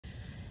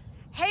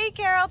Hey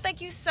Carole, thank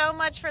you so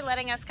much for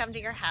letting us come to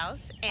your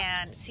house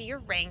and see your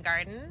rain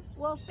garden.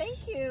 Well,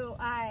 thank you.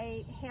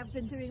 I have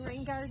been doing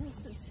rain gardens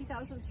since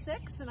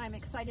 2006, and I'm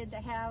excited to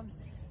have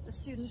the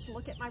students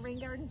look at my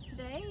rain gardens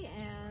today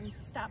and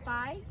stop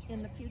by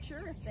in the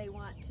future if they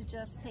want to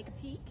just take a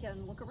peek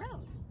and look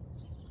around.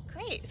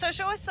 Great. So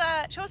show us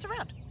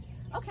around.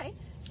 Okay,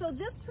 so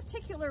this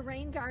particular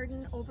rain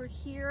garden over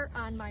here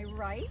on my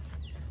right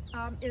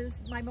is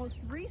my most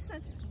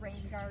recent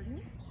rain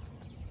garden.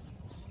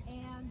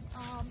 And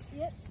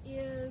it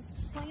is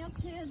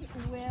planted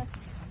with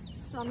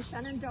some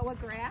Shenandoah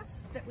grass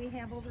that we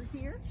have over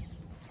here,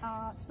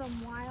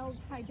 some wild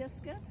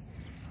hibiscus,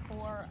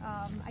 or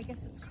I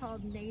guess it's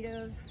called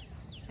native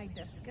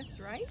hibiscus,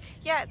 right?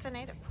 Yeah, it's a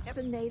native. Yep.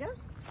 It's a native.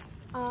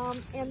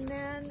 And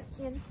then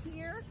in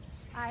here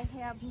I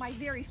have my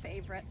very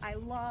favorite. I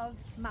love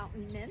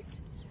mountain mint.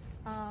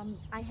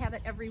 I have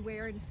it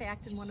everywhere. In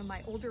fact, in one of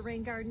my older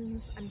rain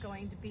gardens, I'm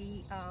going to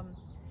be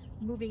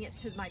moving it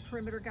to my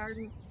perimeter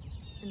garden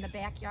in the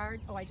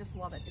backyard. Oh, I just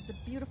love it. It's a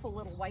beautiful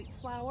little white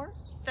flower.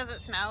 Does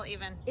it smell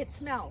even? It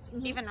smells.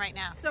 Mm-hmm. Even right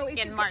now, so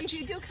in March. If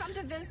you do come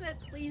to visit,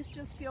 please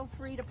just feel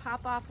free to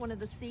pop off one of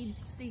the seed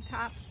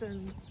tops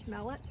and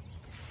smell it.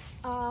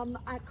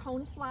 A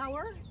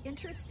coneflower.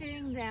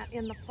 Interesting that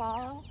in the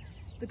fall,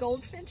 the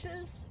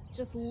goldfinches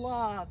just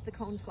love the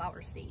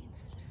coneflower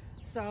seeds.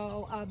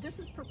 So this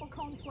is purple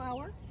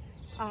coneflower.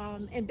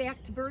 And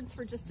back to birds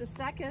for just a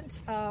second.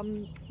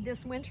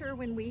 This winter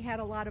when we had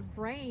a lot of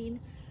rain,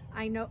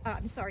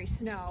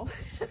 snow.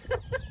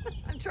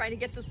 I'm trying to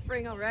get to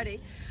spring already.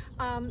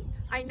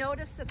 I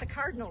noticed that the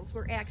cardinals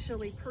were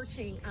actually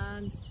perching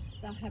on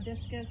the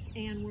hibiscus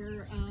and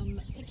were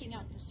picking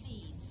out the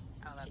seeds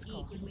to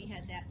eat when we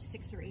had that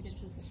 6 or 8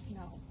 inches of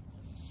snow.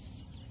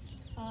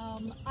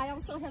 I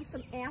also have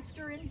some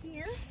aster in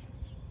here,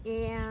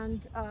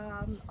 and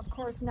of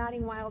course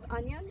nodding wild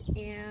onion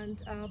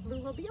and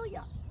blue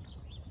lobelia.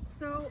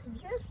 So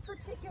this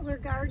particular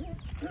garden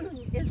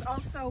is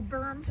also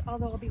bermed,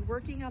 although I'll be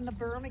working on the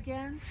berm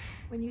again.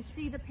 When you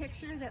see the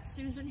picture that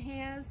Susan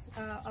has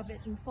of it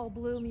in full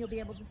bloom, you'll be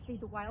able to see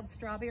the wild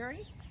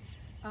strawberry.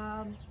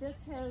 This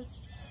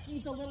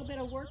needs a little bit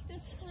of work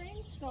this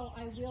spring, so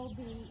I will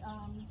be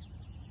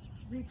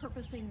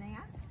repurposing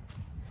that.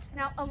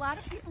 Now, a lot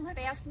of people have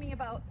asked me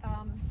about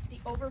the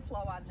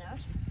overflow on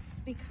this,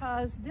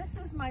 because this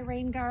is my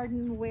rain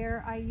garden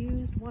where I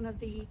used one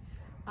of the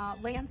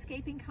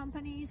landscaping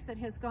companies that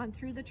has gone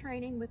through the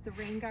training with the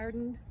rain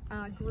garden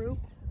group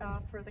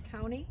for the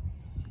county.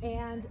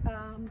 And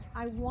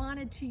I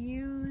wanted to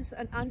use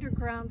an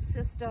underground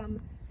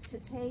system to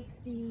take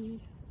the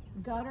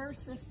gutter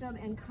system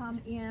and come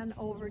in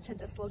over to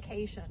this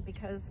location,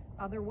 because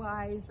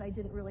otherwise I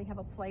didn't really have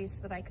a place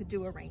that I could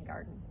do a rain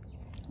garden.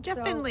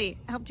 Jeff Finley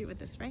helped you with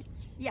this, right?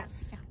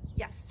 Yes. Yeah.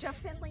 Yes, Jeff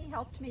Finley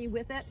helped me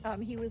with it.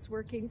 He was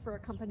working for a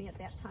company at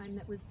that time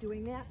that was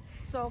doing that.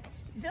 So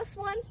this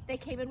one, they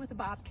came in with a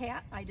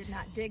bobcat. I did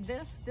not dig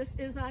this. This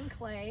is on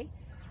clay.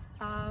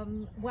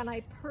 When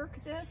I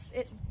perk this,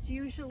 it's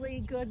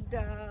usually good,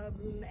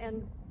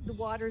 and the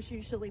water's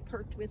usually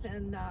perked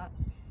within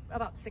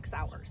about 6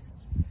 hours.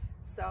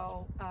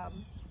 So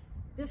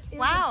this is—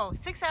 Wow,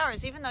 6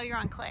 hours, even though you're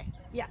on clay.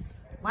 Yes.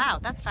 Wow,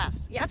 that's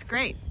fast. Yes. That's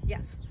great.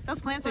 Yes. Those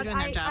plants are doing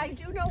their job. I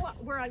do know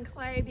what we're on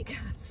clay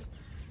because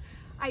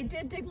I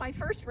did dig my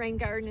first rain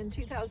garden in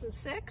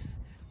 2006,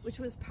 which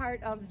was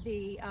part of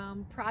the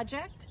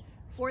project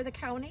for the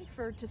county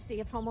to see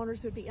if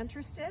homeowners would be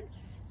interested.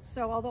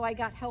 So although I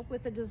got help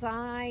with the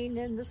design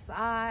and the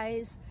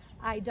size,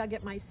 I dug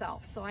it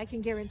myself. So I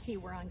can guarantee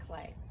we're on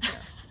clay.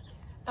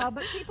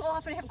 But people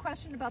often have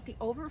questions about the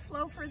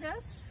overflow for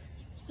this.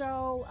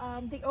 So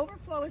the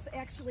overflow is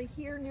actually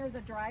here near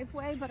the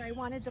driveway, but I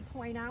wanted to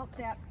point out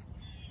that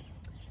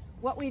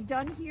what we've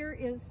done here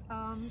is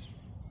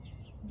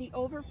the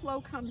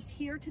overflow comes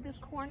here to this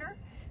corner,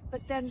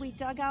 but then we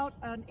dug out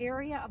an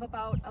area of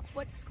about a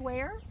foot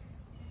square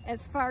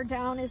as far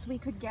down as we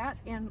could get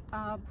and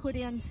put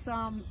in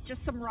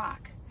just some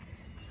rock,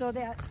 so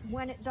that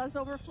when it does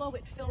overflow,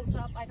 it fills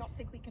up. I don't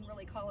think we can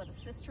really call it a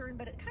cistern,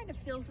 but it kind of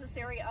fills this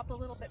area up a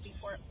little bit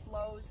before it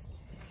flows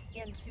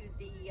into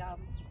the,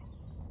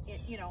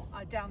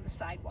 down the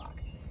sidewalk.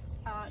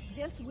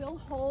 This will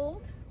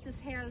hold. This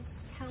has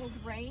held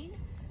rain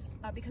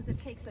because it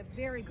takes a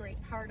very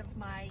great part of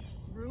my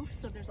roof,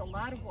 so there's a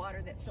lot of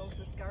water that fills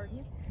this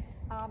garden.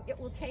 It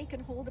will take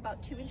and hold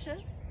about 2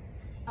 inches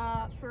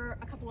for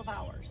a couple of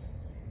hours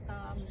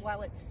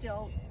while it's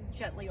still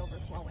gently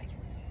overflowing.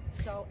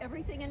 So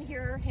everything in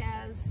here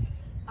has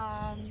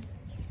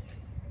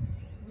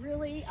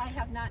really, I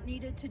have not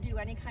needed to do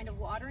any kind of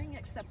watering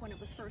except when it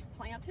was first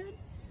planted.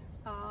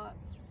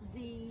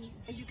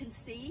 As you can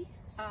see,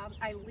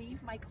 I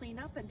leave my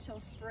cleanup until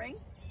spring,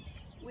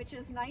 which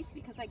is nice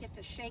because I get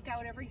to shake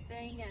out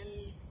everything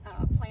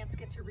and plants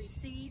get to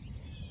reseed.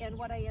 And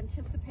what I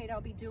anticipate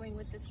I'll be doing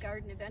with this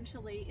garden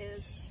eventually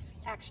is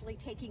actually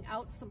taking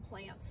out some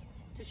plants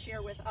to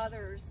share with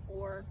others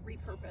or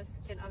repurpose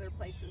in other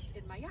places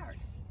in my yard.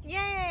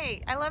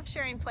 Yay! I love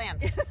sharing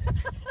plants.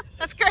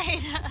 That's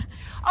great.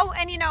 Oh,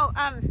 and you know,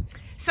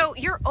 so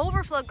your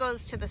overflow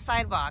goes to the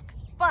sidewalk,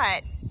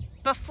 but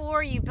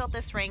before you built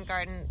this rain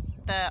garden,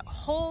 the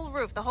whole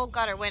roof, the whole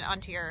gutter went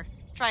onto your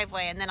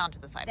driveway and then onto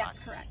the sidewalk. That's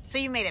correct. So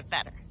you made it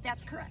better.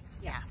 That's correct.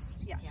 Yes.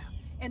 Yeah. Yes. Yeah.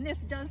 And this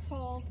does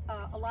hold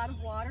a lot of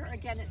water.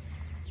 Again, it's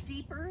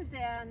deeper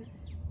than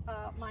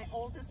my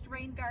oldest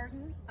rain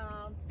garden.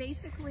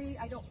 Basically,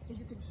 as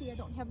you can see, I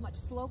don't have much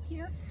slope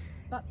here,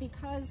 but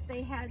because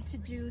they had to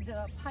do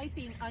the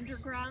piping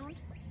underground,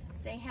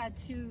 they had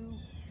to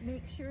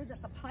make sure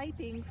that the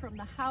piping from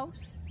the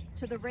house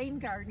to the rain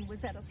garden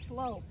was at a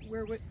slope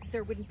where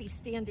there wouldn't be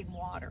standing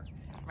water.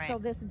 Right. So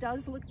this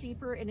does look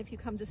deeper, and if you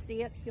come to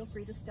see it, feel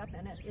free to step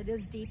in it. It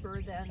is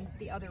deeper than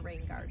the other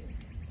rain garden.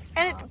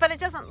 And but it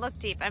doesn't look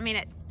deep. I mean,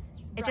 it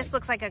Right. just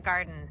looks like a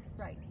garden.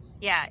 Right.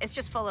 Yeah, it's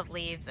just full of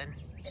leaves and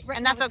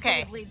Right, that's no, it's full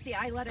okay. of leaves. Yeah,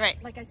 I let it,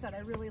 Right. like I said, I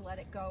really let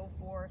it go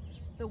for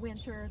the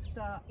winter.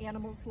 The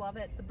animals love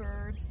it, the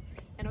birds.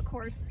 And of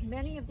course,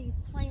 many of these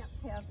plants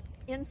have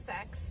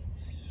insects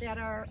that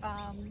are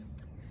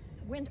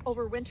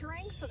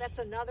overwintering. So that's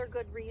another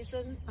good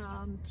reason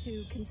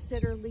to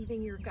consider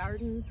leaving your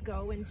gardens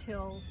go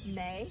until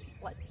May.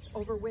 Let's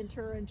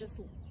overwinter and just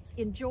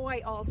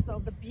enjoy also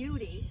the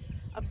beauty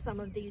of some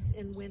of these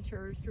in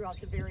winter throughout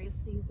the various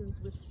seasons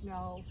with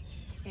snow.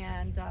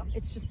 And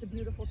it's just a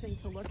beautiful thing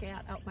to look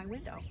at out my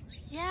window.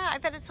 Yeah, I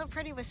bet it's so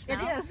pretty with snow.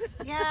 It is.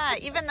 Yeah,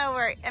 even though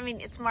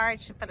it's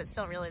March, but it's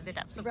still really the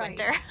depths of Right.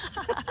 winter.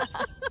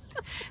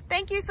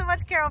 Thank you so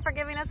much, Carole, for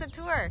giving us a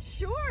tour.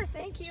 Sure,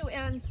 thank you,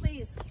 and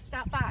please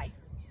stop by.